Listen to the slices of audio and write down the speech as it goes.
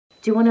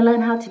Do you want to learn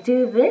how to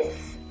do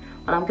this?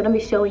 Well, I'm going to be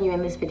showing you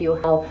in this video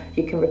how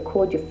you can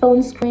record your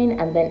phone screen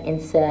and then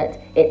insert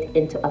it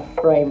into a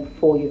frame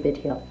for your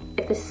video.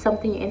 If this is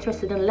something you're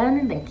interested in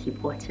learning, then keep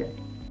watching.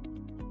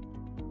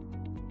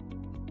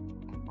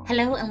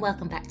 Hello and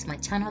welcome back to my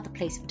channel, the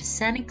place for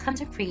discerning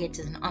content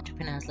creators and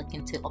entrepreneurs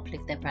looking to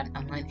uplift their brand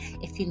online.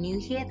 If you're new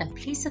here, then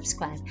please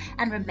subscribe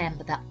and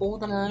remember that all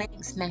the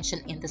links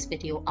mentioned in this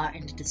video are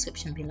in the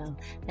description below.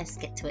 Let's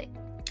get to it.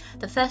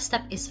 The first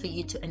step is for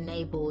you to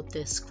enable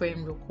the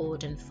screen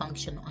recording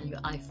function on your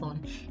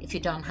iPhone. If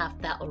you don't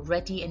have that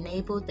already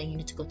enabled, then you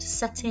need to go to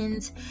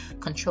Settings,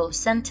 Control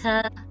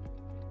Center,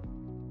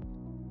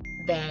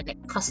 then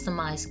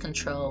Customize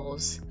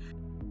Controls,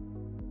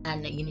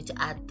 and you need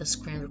to add the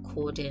screen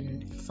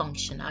recording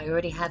function. I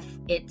already have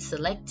it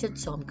selected,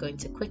 so I'm going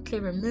to quickly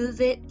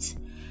remove it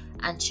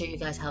and show you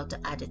guys how to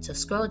add it. So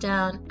scroll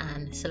down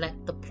and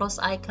select the plus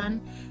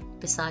icon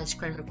beside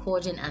screen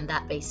recording, and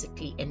that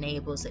basically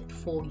enables it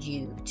for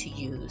you to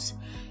use.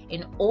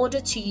 In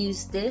order to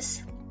use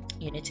this,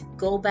 you need to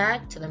go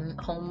back to the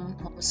home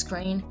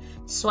screen,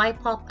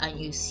 swipe up, and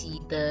you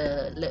see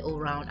the little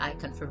round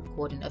icon for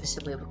recording.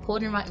 Obviously we're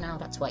recording right now,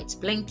 that's why it's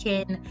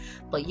blinking,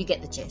 but you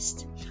get the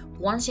gist.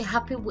 Once you're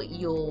happy with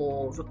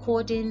your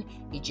recording,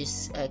 you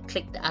just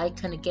click the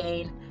icon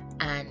again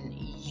and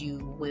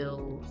you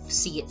will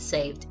see it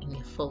saved in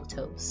your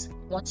photos.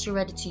 Once you're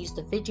ready to use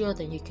the video,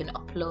 then you can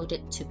upload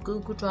it to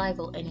Google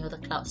Drive or any other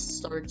cloud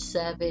storage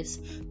service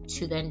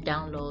to then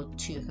download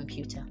to your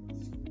computer.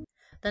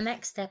 The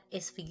next step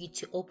is for you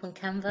to open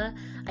Canva.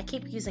 I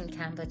keep using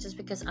Canva just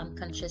because I'm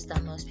conscious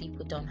that most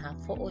people don't have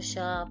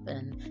Photoshop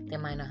and they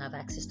might not have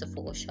access to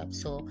Photoshop.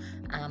 So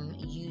I'm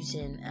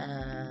using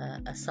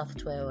a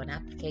software or an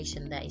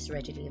application that is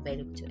readily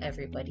available to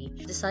everybody.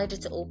 I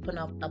decided to open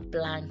up a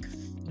blank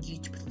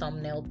YouTube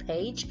thumbnail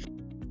page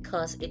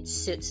because it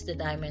suits the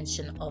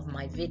dimension of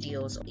my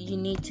videos. You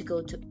need to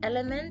go to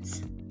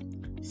Elements,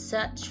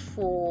 search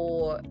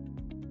for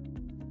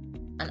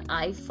an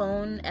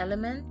iPhone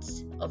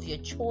element of your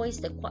choice.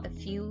 There are quite a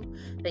few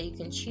that you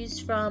can choose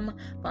from,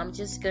 but I'm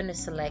just going to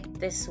select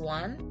this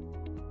one.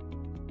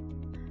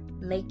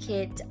 Make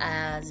it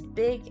as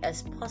big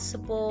as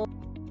possible.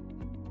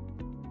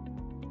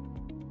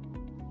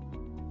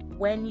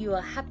 When you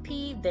are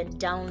happy, then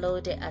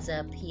download it as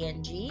a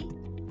PNG.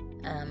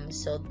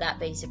 So that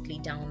basically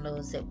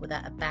downloads it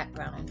without a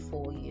background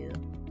for you.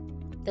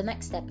 The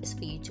next step is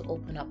for you to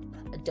open up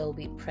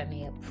Adobe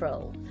Premiere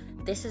Pro.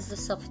 This is the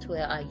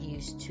software I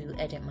use to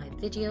edit my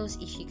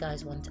videos. If you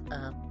guys want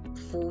a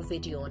full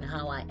video on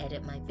how I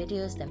edit my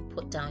videos, then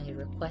put down your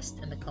request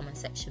in the comment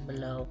section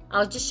below.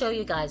 I'll just show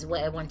you guys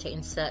where I want to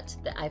insert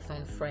the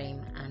iPhone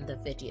frame and the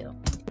video.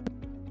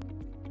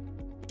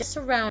 Just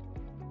around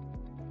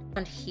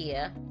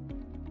here,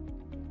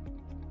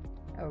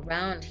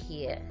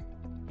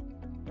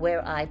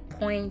 where I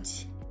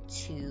point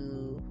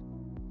to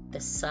the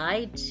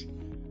side,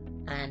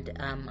 and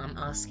I'm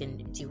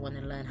asking, do you want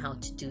to learn how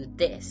to do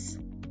this?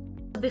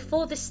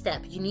 Before this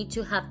step, you need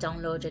to have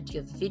downloaded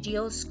your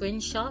video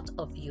screenshot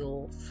of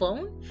your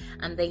phone,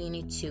 and then you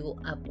need to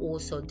have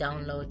also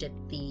downloaded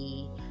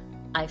the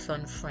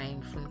iPhone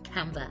frame from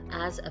Canva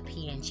as a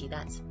PNG.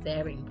 That's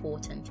very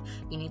important.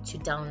 You need to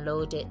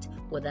download it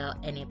without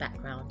any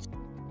background.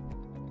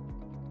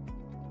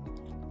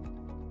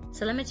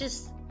 So let me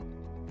just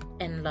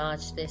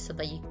enlarge this so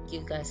that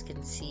you guys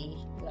can see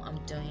what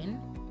I'm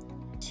doing.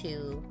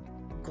 To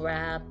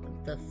grab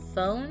the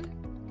phone.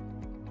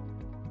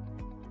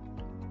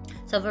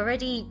 So I've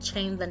already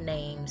changed the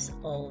names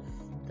of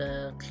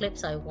the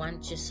clips I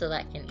want, just so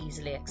that I can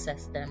easily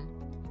access them.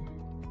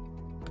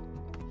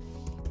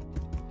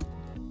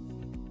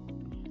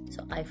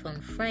 So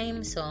iPhone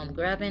frame, so I'm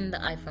grabbing the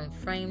iPhone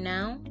frame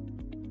now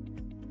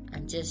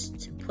and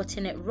just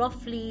putting it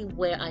roughly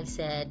where I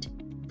said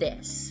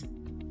this.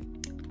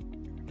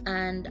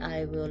 And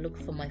I will look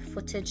for my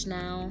footage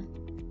now,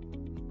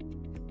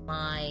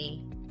 my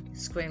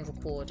screen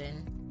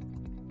recording.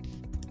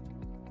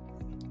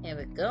 Here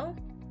we go.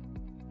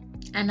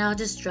 And I'll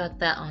just drag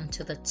that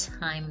onto the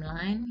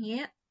timeline.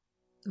 Yeah,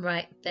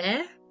 right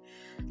there.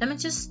 Let me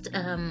just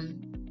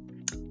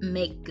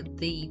make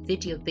the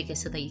video bigger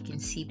so that you can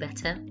see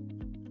better.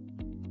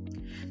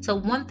 So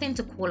one thing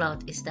to call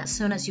out is that as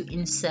soon as you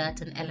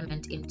insert an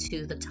element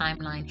into the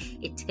timeline,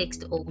 it takes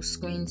the whole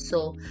screen.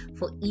 So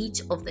for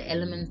each of the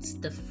elements,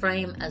 the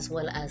frame as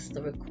well as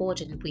the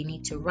recording, we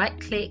need to right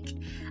click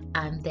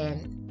and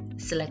then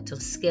select on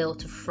scale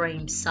to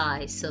frame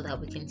size so that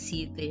we can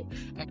see the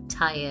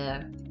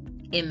entire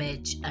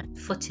image and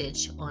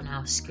footage on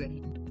our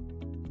screen.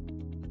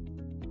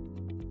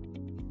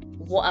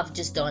 What I've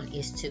just done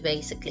is to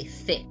basically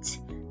fit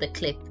the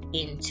clip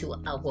into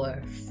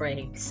our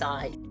frame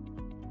size.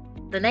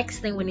 The next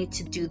thing we need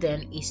to do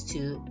then is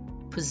to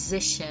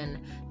position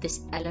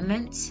this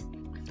element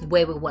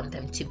where we want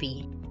them to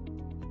be.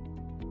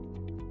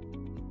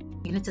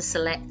 You need to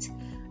select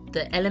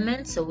the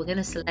element, so we're going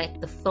to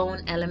select the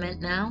phone element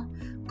now.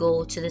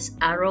 Go to this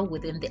arrow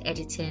within the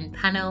editing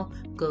panel,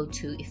 go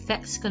to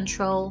effects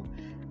control,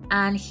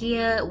 And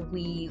here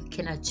we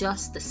can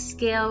adjust the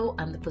scale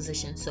and the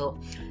position. So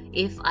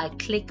if I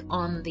click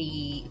on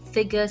the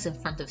figures in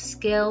front of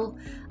scale,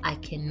 I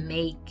can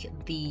make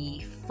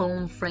the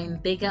phone frame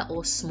bigger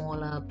or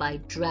smaller by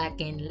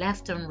dragging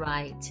left and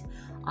right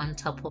on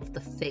top of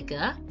the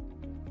figure.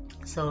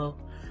 So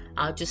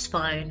I'll just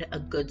find a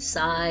good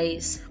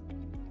size,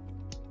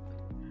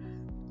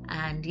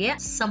 and yeah,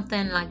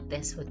 something like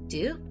this would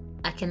do.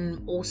 I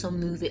can also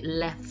move it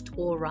left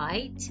or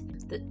right.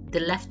 The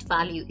left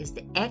value is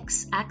the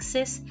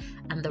x-axis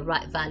and the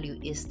right value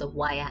is the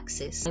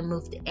y-axis. I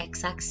move the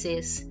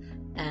x-axis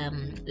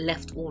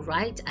left or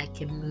right, I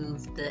can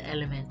move the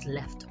element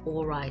left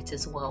or right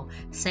as well.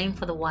 Same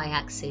for the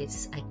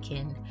y-axis, I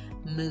can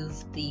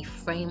move the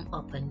frame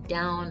up and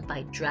down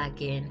by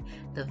dragging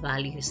the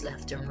values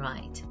left and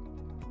right.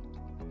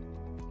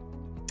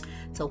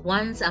 So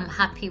once I'm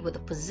happy with the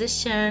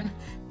position,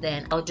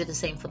 then I'll do the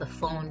same for the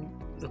phone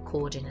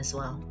recording as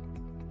well.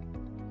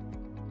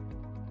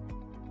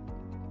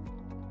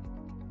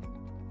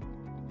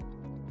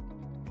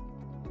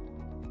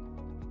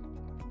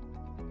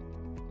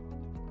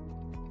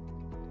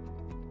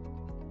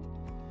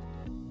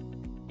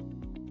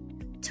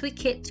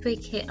 Tweak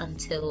it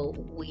until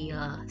we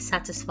are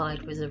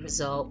satisfied with the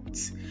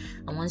results.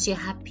 And once you're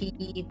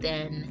happy,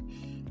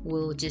 then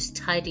we'll just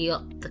tidy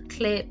up the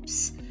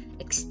clips,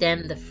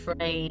 extend the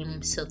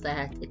frame so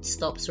that it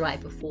stops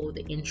right before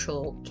the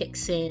intro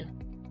kicks in.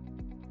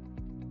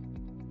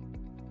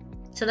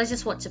 So let's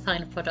just watch the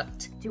final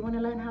product. Do you want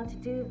to learn how to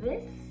do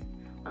this?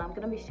 Well, I'm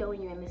going to be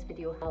showing you in this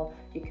video how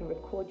you can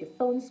record your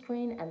phone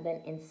screen and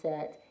then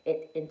insert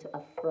it into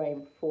a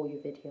frame for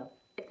your video.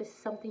 If this is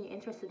something you're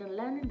interested in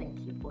learning, then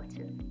keep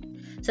watching.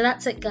 So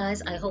that's it,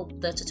 guys. I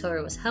hope the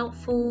tutorial was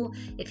helpful.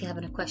 If you have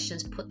any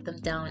questions, put them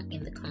down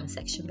in the comment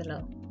section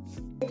below.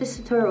 If this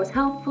tutorial was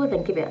helpful,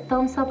 then give it a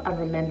thumbs up and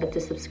remember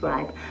to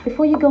subscribe.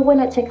 Before you go, why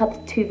not check out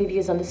the 2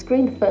 videos on the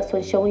screen. The first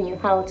one showing you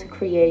how to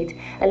create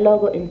a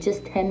logo in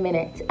just 10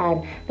 minutes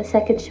and the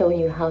second showing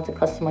you how to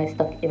customize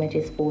stock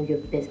images for your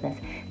business.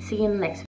 See you in the next video.